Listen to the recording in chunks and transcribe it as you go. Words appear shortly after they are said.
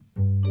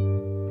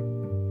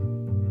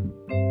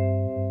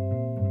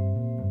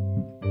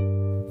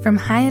From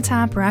high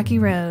atop Rocky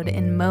Road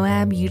in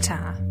Moab,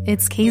 Utah,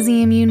 it's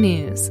KZMU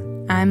News.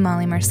 I'm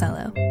Molly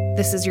Marcello.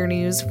 This is your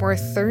news for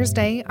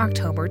Thursday,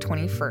 October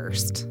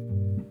 21st.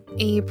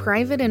 A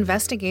private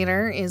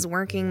investigator is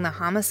working the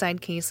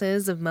homicide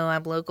cases of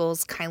Moab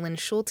locals Kylan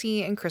Schulte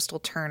and Crystal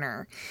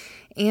Turner,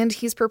 and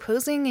he's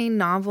proposing a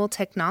novel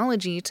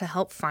technology to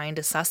help find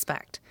a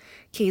suspect.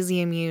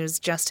 KZMU's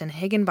Justin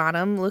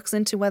Higginbottom looks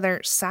into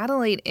whether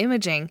satellite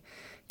imaging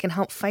can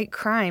help fight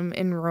crime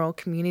in rural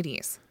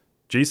communities.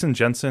 Jason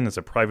Jensen is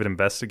a private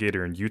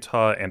investigator in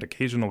Utah and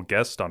occasional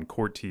guest on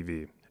Court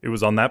TV. It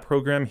was on that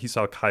program he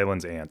saw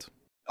Kylan's aunt.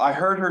 I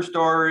heard her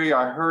story,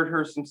 I heard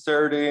her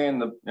sincerity,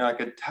 and I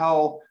could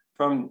tell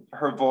from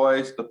her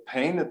voice the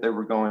pain that they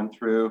were going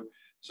through.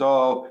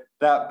 So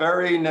that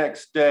very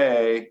next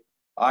day,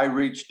 I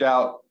reached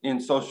out in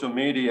social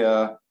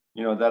media,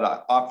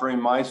 offering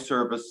my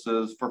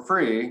services for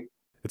free.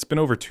 It's been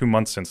over 2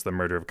 months since the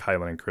murder of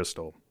Kylan and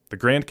Crystal. The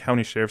Grand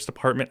County Sheriff's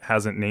Department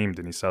hasn't named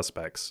any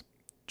suspects.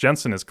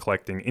 Jensen is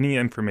collecting any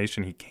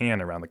information he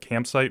can around the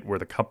campsite where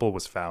the couple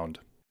was found.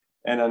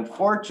 And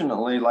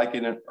unfortunately, like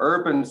in an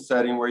urban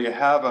setting where you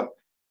have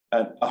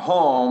a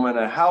home and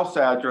a house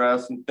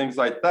address and things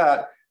like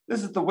that,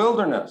 this is the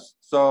wilderness.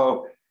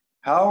 So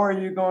how are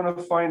you going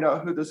to find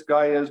out who this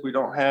guy is? We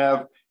don't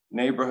have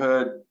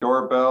neighborhood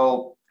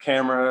doorbell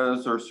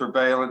cameras or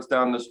surveillance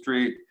down the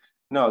street.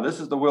 No,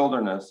 this is the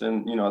wilderness.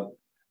 And,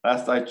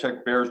 last I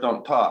checked, bears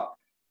don't talk.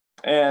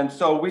 And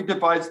so we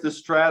devised this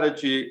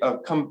strategy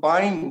of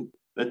combining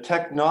the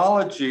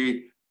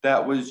technology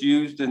that was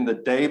used in the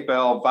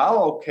Daybell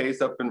Vallow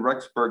case up in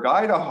Rexburg,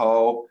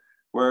 Idaho,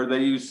 where they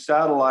used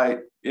satellite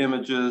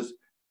images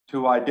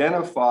to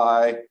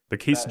identify. The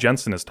case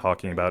Jensen is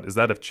talking about is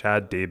that of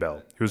Chad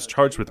Daybell, who was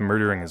charged with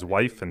murdering his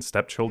wife and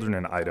stepchildren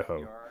in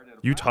Idaho.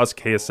 Utah's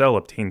KSL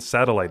obtained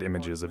satellite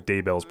images of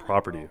Daybell's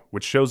property,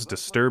 which shows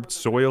disturbed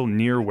soil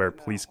near where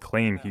police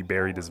claim he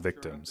buried his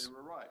victims.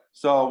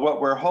 So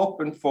what we're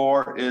hoping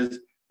for is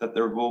that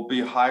there will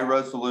be high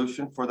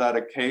resolution for that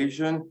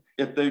occasion.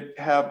 If they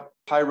have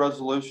high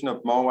resolution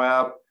of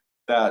Moab,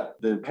 that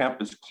the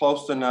camp is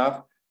close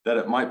enough that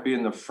it might be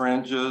in the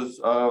fringes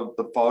of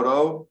the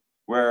photo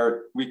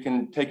where we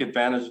can take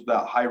advantage of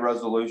that high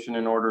resolution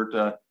in order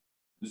to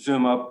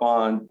zoom up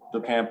on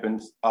the camp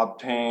and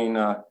obtain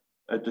a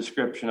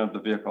description of the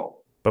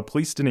vehicle. But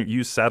police didn't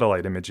use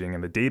satellite imaging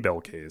in the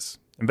Daybell case.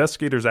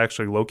 Investigators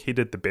actually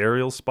located the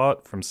burial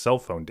spot from cell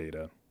phone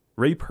data.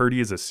 Ray Purdy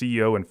is a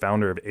CEO and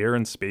founder of Air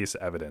and Space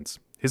Evidence.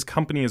 His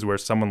company is where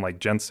someone like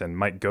Jensen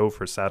might go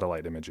for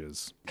satellite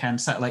images. Can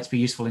satellites be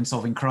useful in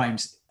solving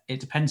crimes?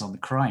 It depends on the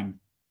crime.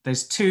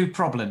 There's two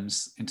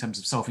problems in terms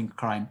of solving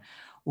crime.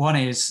 One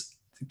is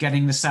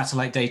getting the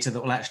satellite data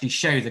that will actually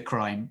show the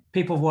crime.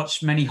 People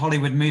watch many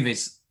Hollywood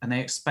movies and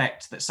they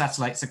expect that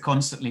satellites are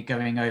constantly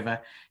going over,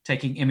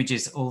 taking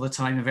images all the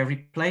time of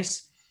every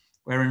place,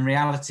 where in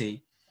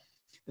reality,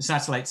 the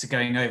satellites are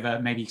going over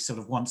maybe sort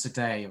of once a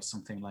day or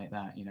something like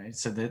that,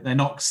 so they're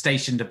not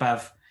stationed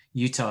above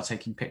Utah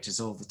taking pictures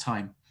all the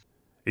time.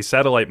 A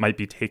satellite might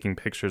be taking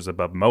pictures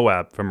above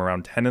Moab from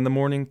around 10 in the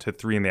morning to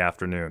 3 in the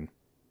afternoon.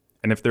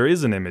 And if there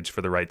is an image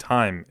for the right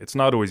time, it's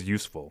not always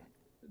useful.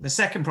 The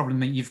second problem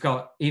that you've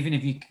got, even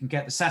if you can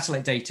get the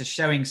satellite data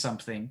showing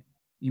something,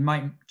 you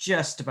might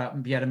just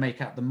about be able to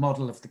make out the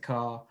model of the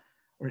car,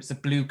 or it's a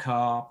blue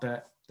car,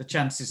 but the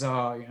chances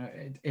are,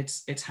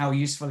 it's how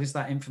useful is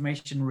that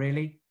information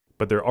really?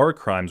 But there are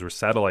crimes where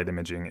satellite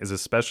imaging is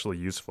especially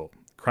useful.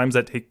 Crimes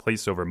that take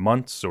place over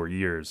months or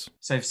years.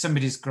 So if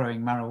somebody's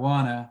growing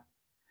marijuana,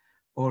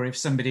 or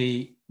if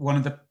one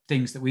of the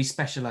things that we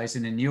specialize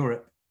in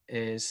Europe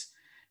is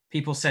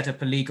people set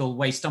up illegal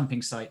waste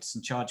dumping sites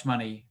and charge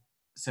money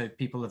so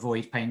people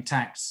avoid paying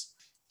tax.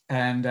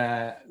 And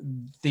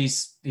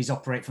these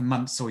operate for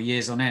months or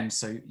years on end.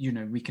 So,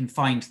 we can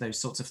find those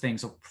sorts of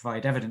things or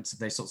provide evidence of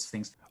those sorts of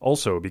things.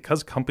 Also,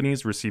 because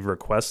companies receive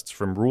requests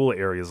from rural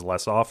areas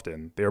less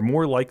often, they are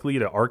more likely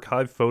to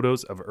archive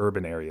photos of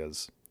urban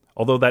areas.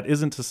 Although that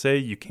isn't to say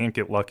you can't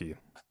get lucky.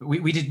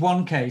 We did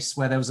one case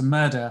where there was a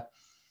murder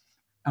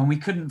and we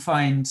couldn't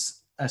find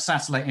a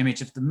satellite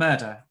image of the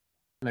murder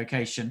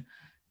location,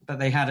 but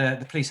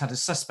the police had a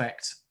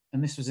suspect,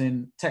 and this was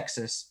in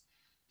Texas.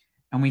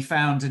 And we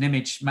found an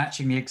image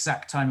matching the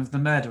exact time of the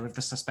murder of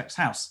the suspect's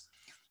house.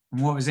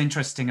 And what was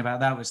interesting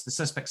about that was the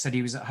suspect said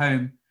he was at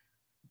home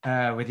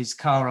with his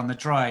car on the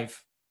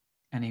drive,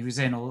 and he was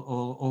in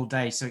all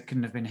day, so it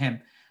couldn't have been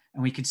him.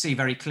 And we could see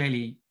very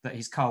clearly that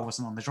his car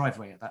wasn't on the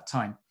driveway at that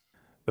time.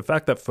 The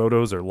fact that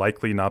photos are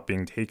likely not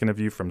being taken of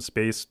you from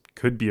space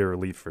could be a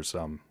relief for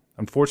some.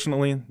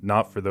 Unfortunately,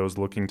 not for those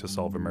looking to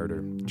solve a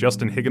murder.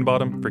 Justin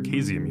Higginbottom for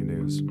KZMU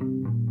News.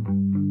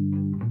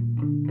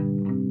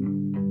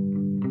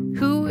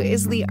 Who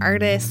is the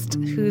artist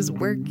whose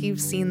work you've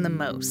seen the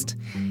most?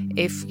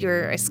 If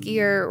you're a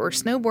skier or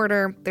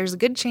snowboarder, there's a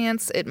good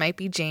chance it might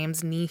be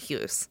James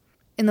Niehues.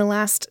 In the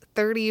last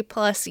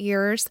 30-plus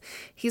years,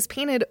 he's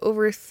painted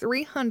over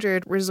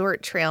 300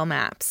 resort trail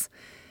maps.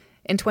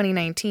 In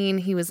 2019,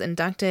 he was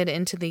inducted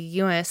into the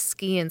U.S.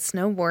 Ski and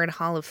Snowboard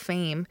Hall of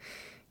Fame.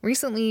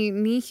 Recently,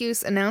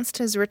 Niehues announced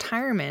his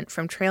retirement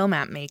from trail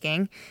map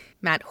making.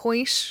 Matt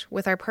Hoish,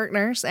 with our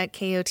partners at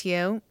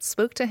KOTO,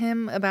 spoke to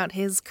him about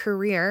his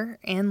career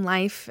and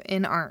life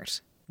in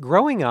art.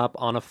 Growing up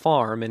on a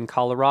farm in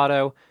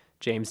Colorado,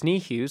 James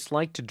Niehues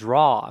liked to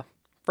draw.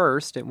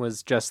 First, it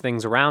was just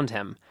things around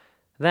him.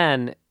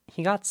 Then,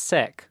 he got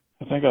sick.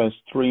 I think I was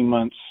 3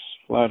 months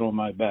flat on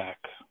my back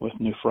with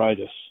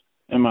nephritis.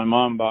 And my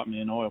mom bought me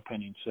an oil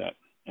painting set.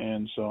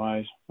 And so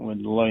I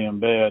would lay in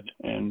bed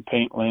and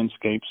paint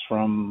landscapes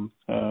from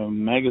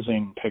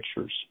magazine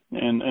pictures.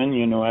 And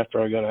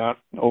after I got out,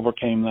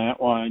 overcame that,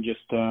 I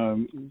just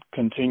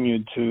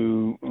continued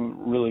to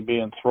really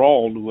be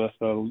enthralled with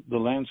the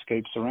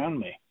landscapes around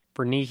me.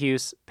 For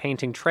Niehues,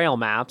 painting trail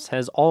maps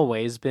has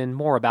always been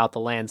more about the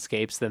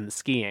landscapes than the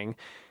skiing.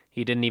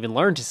 He didn't even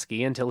learn to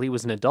ski until he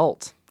was an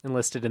adult,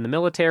 enlisted in the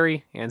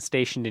military and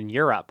stationed in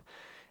Europe.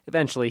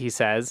 Eventually, he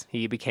says,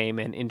 he became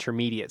an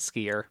intermediate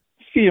skier.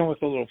 Skiing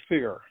with a little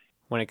fear.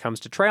 When it comes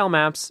to trail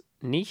maps,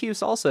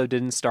 Niehues also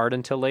didn't start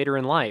until later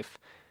in life.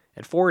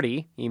 At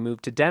 40, he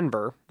moved to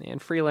Denver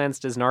and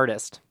freelanced as an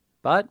artist.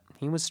 But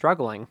he was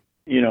struggling.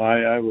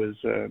 I was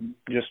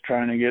just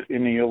trying to get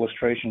any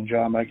illustration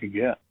job I could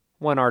get.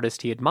 One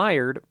artist he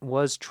admired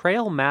was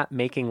trail map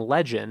making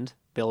legend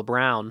Bill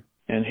Brown.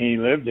 And he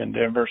lived in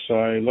Denver, so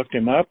I looked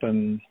him up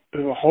and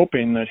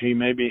hoping that he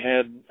maybe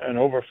had an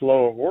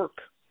overflow of work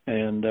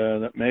and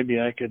that maybe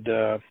I could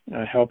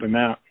help him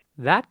out.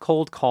 That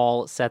cold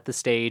call set the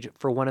stage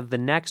for one of the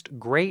next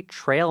great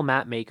trail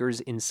map makers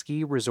in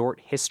ski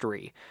resort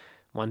history.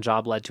 One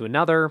job led to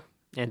another,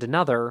 and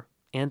another,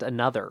 and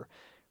another.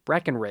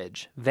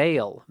 Breckenridge,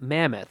 Vail,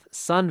 Mammoth,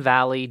 Sun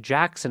Valley,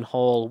 Jackson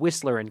Hole,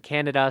 Whistler in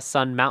Canada,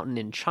 Sun Mountain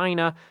in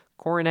China,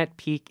 Coronet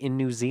Peak in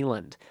New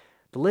Zealand.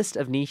 The list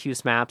of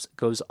Niehues maps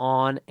goes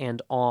on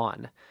and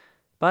on.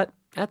 But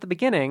at the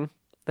beginning,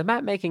 the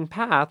map-making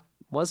path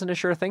wasn't a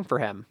sure thing for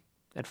him.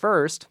 At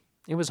first,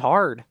 it was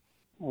hard.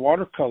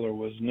 Watercolor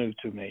was new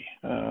to me.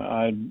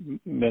 I'd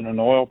been an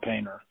oil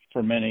painter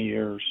for many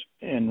years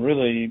and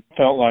really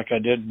felt like I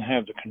didn't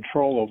have the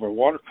control over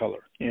watercolor.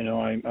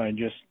 I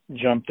just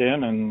jumped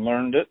in and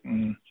learned it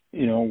and,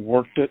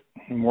 worked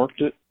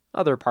it.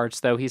 Other parts,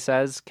 though, he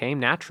says, came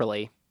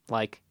naturally,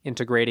 like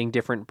integrating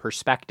different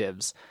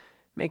perspectives.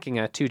 Making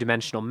a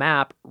two-dimensional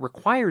map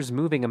requires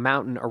moving a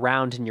mountain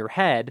around in your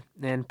head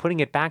and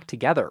putting it back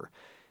together.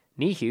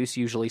 Niehues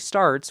usually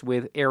starts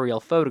with aerial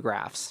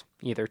photographs,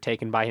 either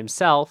taken by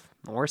himself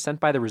or sent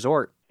by the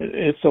resort.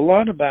 It's a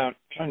lot about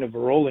kind of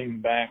rolling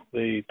back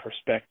the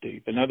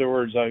perspective. In other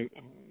words,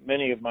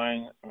 many of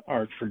mine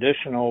are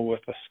traditional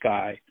with the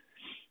sky.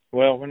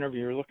 Well, whenever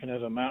you're looking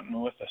at a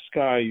mountain with the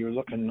sky, you're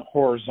looking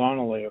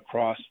horizontally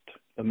across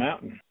the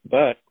mountain.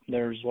 But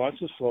there's lots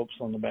of slopes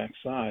on the back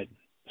side.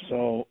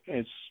 So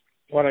it's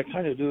what I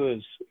kind of do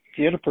is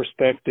get a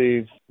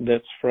perspective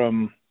that's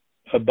from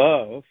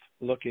above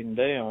looking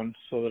down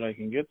so that I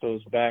can get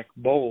those back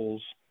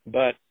bowls,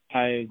 but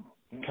I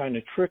kind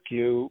of trick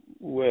you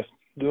with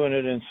doing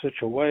it in such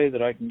a way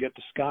that I can get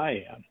the sky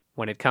in.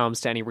 When it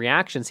comes to any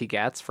reactions he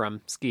gets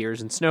from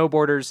skiers and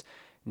snowboarders,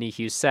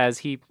 Niehues says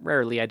he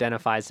rarely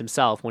identifies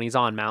himself when he's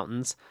on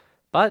mountains,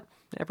 but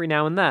every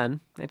now and then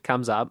it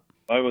comes up.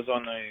 I was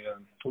on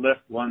a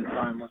lift one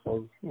time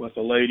with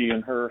a lady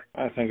and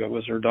I think it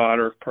was her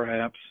daughter,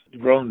 perhaps,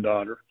 grown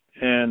daughter,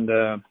 and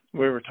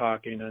we were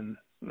talking and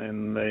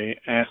they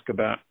asked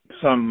about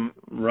some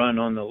run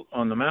on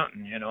the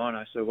mountain, and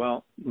I said,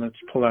 well, let's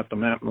pull out the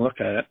map and look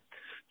at it.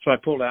 So I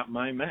pulled out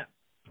my map,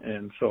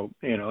 and so,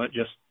 it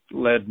just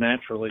led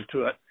naturally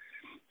to it.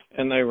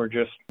 And they were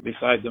just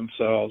beside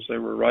themselves. They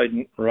were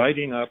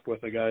riding up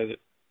with a guy that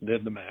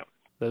did the map.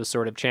 Those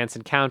sort of chance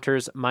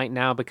encounters might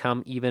now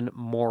become even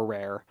more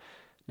rare.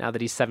 Now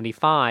that he's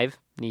 75,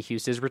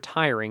 Niehues is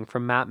retiring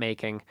from map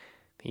making.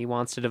 He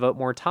wants to devote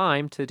more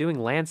time to doing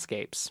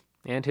landscapes.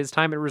 And his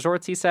time at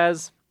resorts, he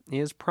says,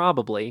 is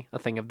probably a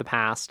thing of the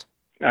past.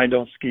 I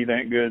don't ski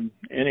that good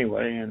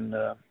anyway, and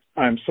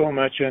I'm so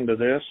much into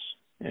this,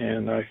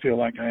 and I feel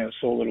like I have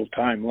so little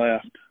time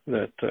left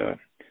that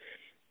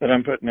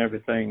I'm putting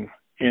everything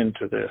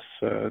into this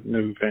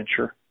new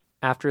venture.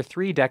 After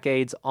 3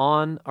 decades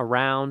on,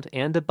 around,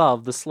 and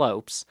above the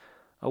slopes,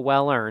 a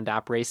well-earned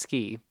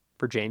après-ski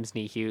for James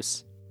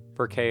Niehues.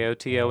 For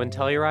KOTO and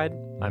Telluride,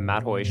 I'm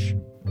Matt Hoish.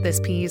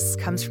 This piece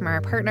comes from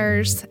our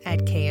partners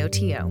at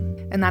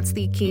KOTO, and that's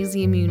the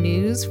KZMU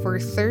News for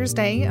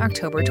Thursday,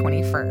 October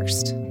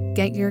 21st.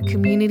 Get your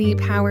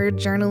community-powered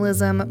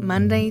journalism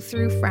Monday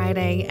through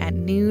Friday at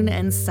noon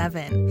and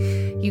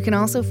 7. You can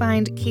also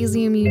find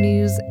KZMU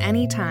News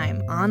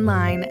anytime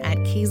online at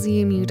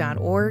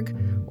kzmu.org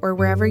or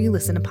wherever you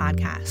listen to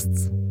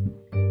podcasts.